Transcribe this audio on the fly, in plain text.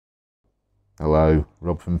Hello,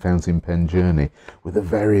 Rob from Fountain Pen Journey with a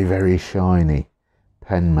very, very shiny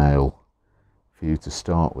pen mail for you to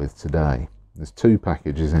start with today. There's two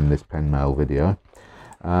packages in this pen mail video,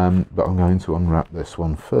 but I'm going to unwrap this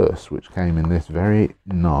one first, which came in this very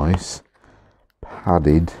nice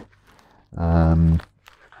padded envelope.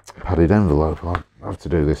 I'll have to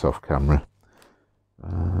do this off camera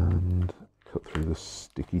and cut through the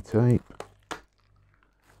sticky tape.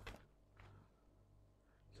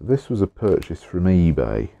 So this was a purchase from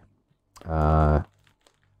eBay.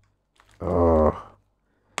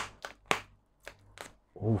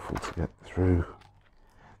 Awful to get through.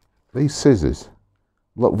 These scissors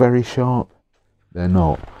look very sharp. They're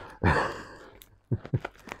not.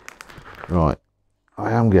 Right,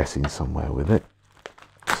 I am getting somewhere with it,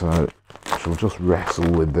 so I shall just wrestle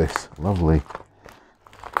with this lovely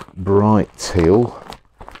bright teal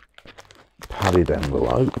padded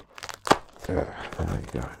envelope. There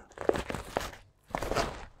we go.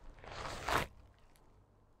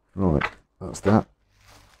 Right, that's that.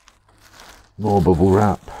 More bubble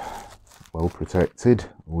wrap, well protected.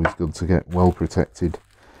 Always good to get well protected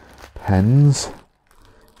pens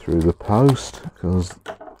through the post, because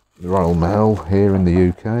the Royal Mail here in the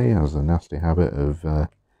UK has a nasty habit of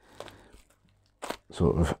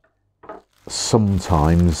sort of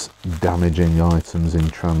sometimes damaging items in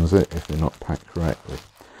transit if they're not packed correctly.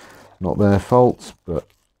 Not their fault, but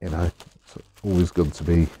you know, it's always good to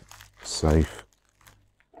be safe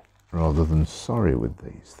rather than sorry with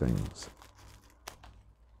these things.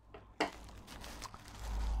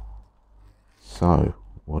 So,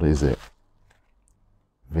 what is it?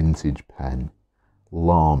 Vintage pen,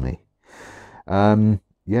 Lamy.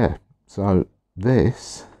 Yeah, so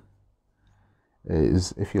this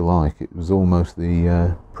is, if you like, it was almost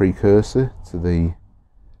the precursor to the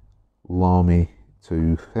Lamy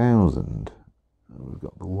 2000. We've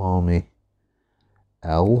got the Lamy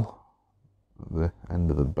L at the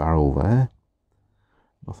end of the barrel there.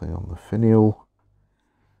 Nothing on the finial.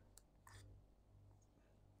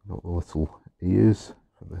 Got the little ears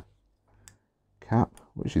for the cap,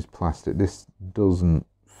 which is plastic. This doesn't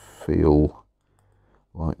feel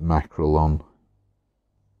like mackerel on.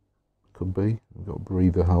 Could be. We've got a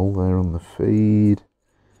breather hole there on the feed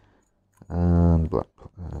and black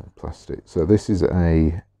plastic. So this is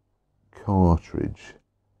a cartridge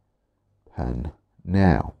pen.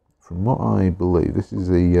 Now, from what I believe, this is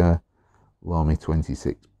the Lamy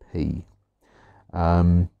 26P.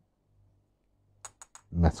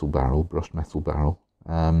 Metal barrel, brushed metal barrel.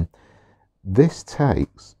 This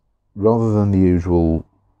takes, rather than the usual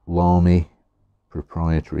Lamy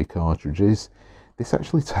proprietary cartridges, this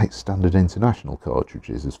actually takes standard international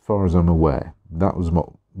cartridges, as far as I'm aware. That was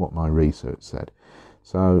what my research said.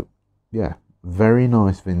 So yeah, very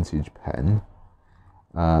nice vintage pen.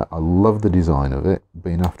 I love the design of it.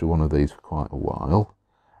 Been after one of these for quite a while.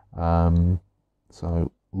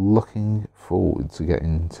 So looking forward to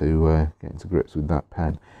getting to grips with that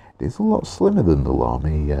pen. It is a lot slimmer than the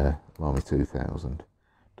Lamy 2000. It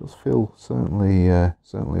does feel certainly a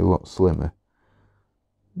lot slimmer.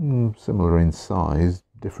 Similar in size,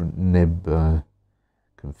 different nib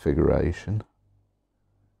configuration,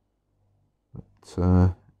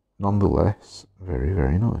 but nonetheless very,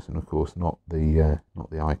 very nice. And of course not the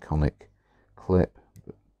iconic clip,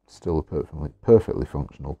 but still a perfectly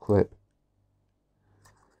functional clip.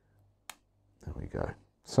 There we go.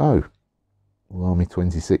 So, Lamy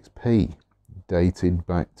 26P, dated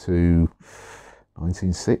back to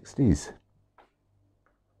 1960s.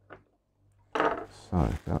 So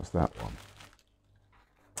that's that one.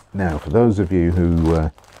 Now, for those of you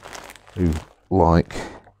who like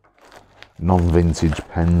non-vintage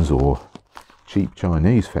pens or cheap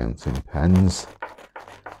Chinese fountain pens,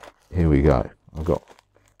 here we go. I've got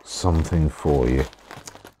something for you.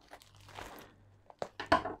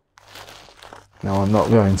 Now, I'm not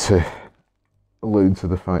going to allude to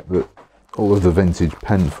the fact that all of the vintage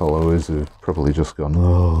pen followers have probably just gone,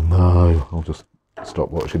 oh no, I'll just stop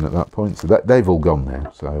watching at that point. So they've all gone now.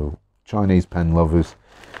 So Chinese pen lovers,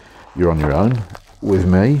 you're on your own. With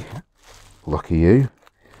me, lucky you.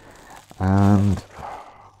 And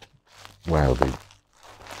wow, they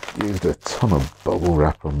used a ton of bubble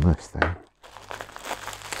wrap on this thing.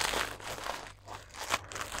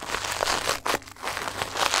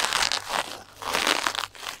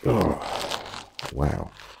 Oh, wow.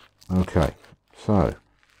 Okay, so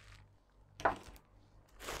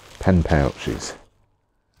pen pouches.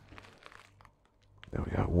 There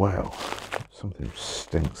we go. Wow, something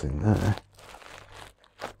stinks in there.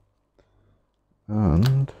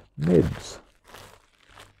 And nibs.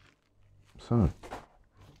 So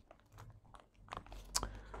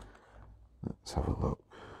Let's have a look.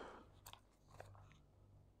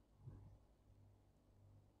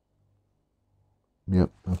 Yep,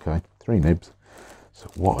 okay, 3 nibs. So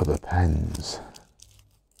what are the pens?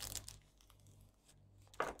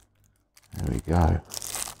 There we go.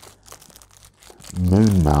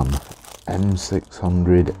 Moonman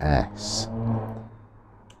M600s.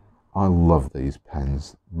 I love these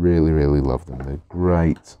pens. Really, really love them. They're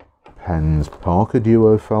great pens. Parker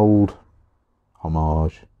Duo Fold,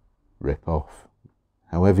 homage, rip-off.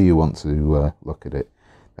 However you want to look at it.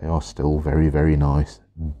 They are still very, very nice.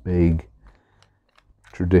 Big,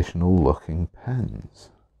 traditional looking pens.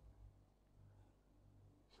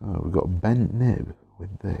 So we've got a bent nib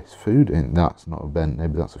with this. That's not a bent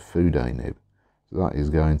nib, that's a Fude nib. So that is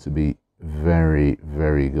going to be very,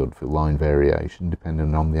 very good for line variation,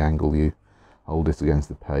 depending on the angle you hold it against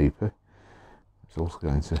the paper. It's also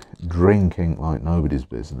going to drink ink like nobody's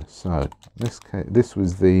business. So this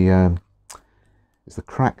was the it's the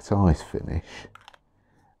cracked ice finish,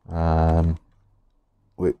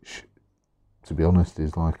 which, to be honest,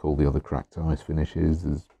 is like all the other cracked ice finishes.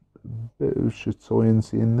 There's a bit of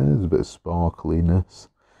chatoyancy in there, there's a bit of sparkliness.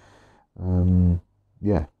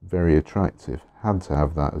 Yeah, very attractive. Had to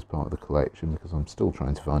have that as part of the collection because I'm still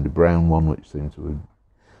trying to find a brown one, which seemed to have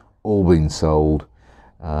all been sold.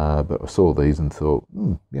 But I saw these and thought,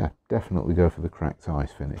 yeah, definitely go for the cracked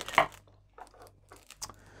ice finish.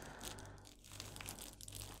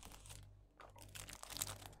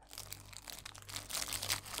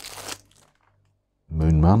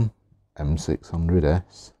 Moonman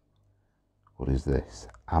M600s. What is this?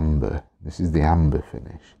 Amber. This is the amber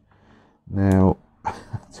finish. Now,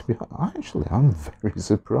 to be honest, I'm very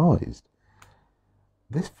surprised.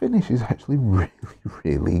 This finish is actually really,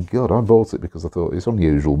 really good. I bought it because I thought it's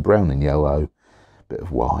unusual, brown and yellow, bit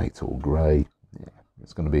of white or grey. Yeah,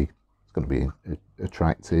 it's going to be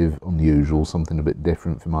attractive, unusual, something a bit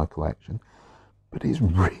different for my collection. But it's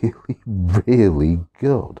really, really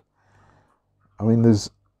good. I mean, there's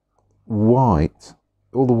white.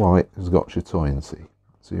 All the white has got chatoyancy,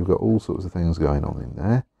 so you've got all sorts of things going on in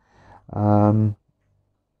there.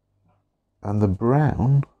 And the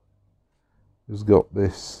brown has got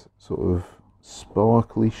this sort of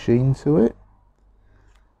sparkly sheen to it.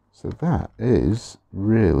 So that is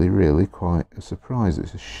really, really quite a surprise.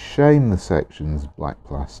 It's a shame the section's black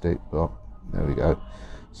plastic, but there we go.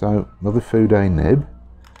 So another Fude nib.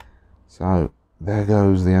 So there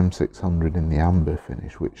goes the M600 in the amber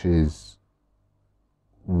finish, which is,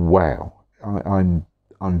 wow. I'm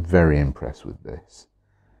very impressed with this.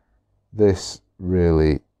 This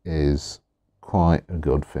really is quite a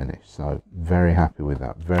good finish, so very happy with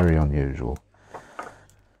that. Very unusual.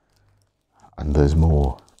 And there's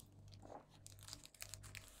more.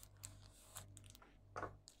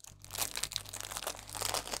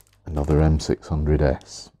 Another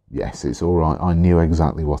M600s. Yes, it's all right. I knew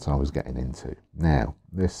exactly what I was getting into. Now,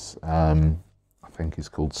 this I think is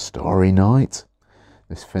called Starry Night.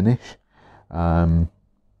 This finish.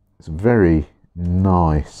 It's a very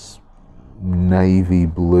nice navy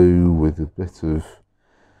blue with a bit of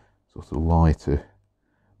sort of lighter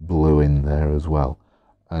blue in there as well.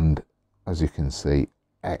 And as you can see,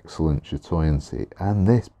 excellent chatoyancy. And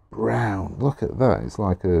this brown, look at that. It's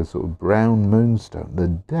like a sort of brown moonstone. The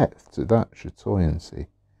depth to that chatoyancy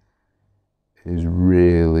is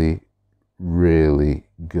really, really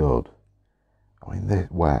good. I mean,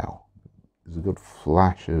 wow. There's a good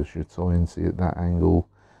flash of chatoyancy at that angle.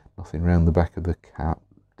 Nothing around the back of the cap.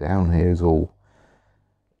 Down here is all,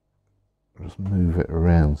 just move it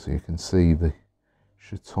around so you can see the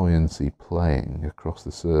chatoyancy playing across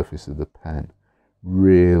the surface of the pen.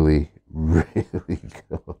 Really, really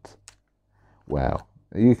good. Wow.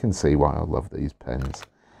 You can see why I love these pens.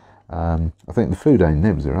 I think the Fude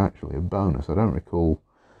nibs are actually a bonus. I don't recall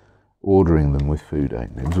ordering them with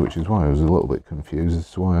Fude nibs, which is why I was a little bit confused as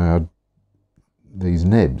to why I had these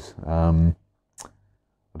nibs. I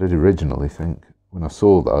did originally think, when I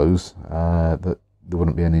saw those, that there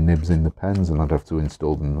wouldn't be any nibs in the pens and I'd have to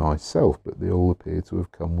install them myself, but they all appear to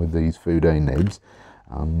have come with these Fude nibs,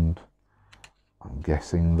 and I'm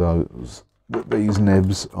guessing that these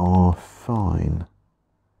nibs are fine.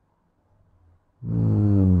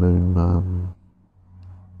 Moonman.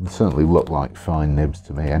 They certainly look like fine nibs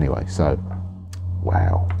to me anyway, so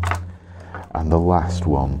wow. And the last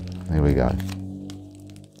one, here we go.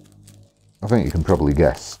 I think you can probably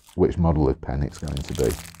guess which model of pen it's going to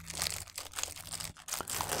be.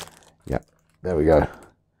 Yep, there we go.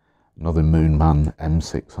 Another Moonman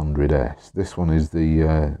M600s. This one is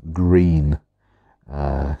the green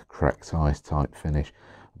cracked ice type finish.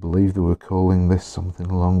 I believe they were calling this something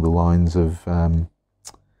along the lines of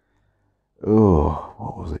oh,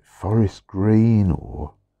 what was it, forest green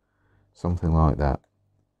or something like that.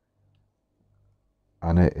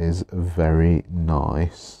 And it is a very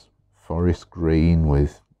nice forest green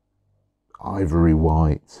with ivory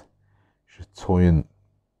white chatoyant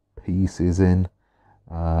pieces in.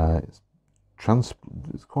 It's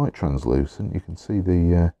quite translucent. You can see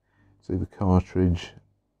the cartridge,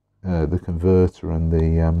 the converter, and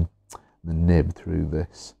the nib through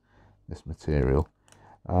this material.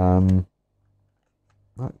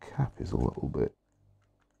 That cap is a little bit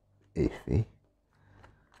iffy.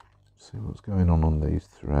 See what's going on these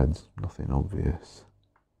threads. Nothing obvious.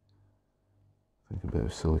 I think a bit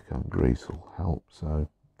of silicone grease will help. So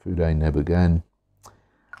Fude nib again,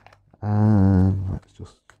 and let's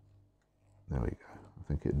just, there we go. I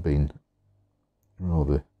think it had been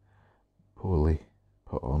rather poorly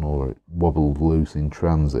put on, or it wobbled loose in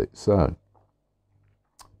transit. So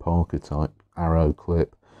Parker type arrow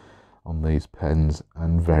clip on these pens,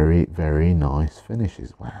 and very, very nice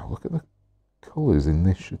finishes. Wow, look at the colours in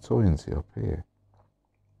this chatoyancy up here.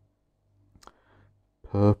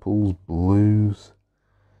 Purples, blues.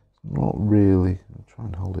 Not really. I'll try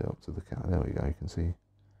and hold it up to the camera. There we go. You can see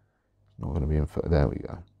it's not going to be in. There we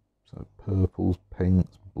go. So purples,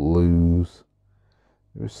 pinks, blues.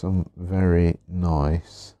 There is some very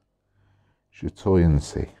nice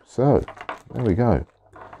chatoyancy. So there we go.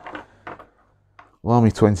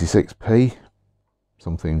 Lamy 26p.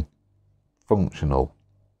 Something functional,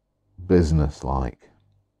 business-like,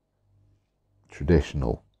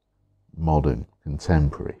 traditional, modern,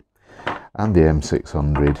 contemporary, and the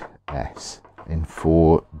M600s in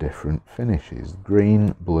 4 different finishes: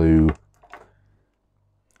 green, blue,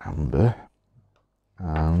 amber,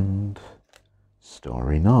 and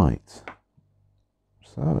starry night.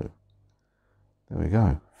 So there we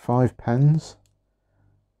go. 5 pens,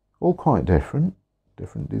 all quite different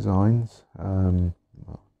designs,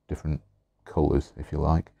 well, different colours if you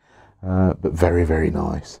like, but very, very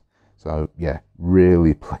nice. So yeah,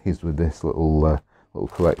 really pleased with this little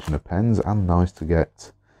collection of pens, and nice to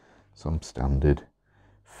get some standard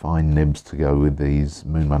fine nibs to go with these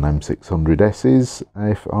Moonman M600s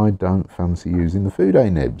if I don't fancy using the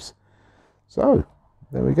Fude nibs. So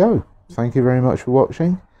there we go. Thank you very much for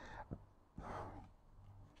watching,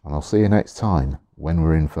 and I'll see you next time when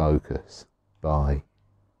we're in focus. Bye.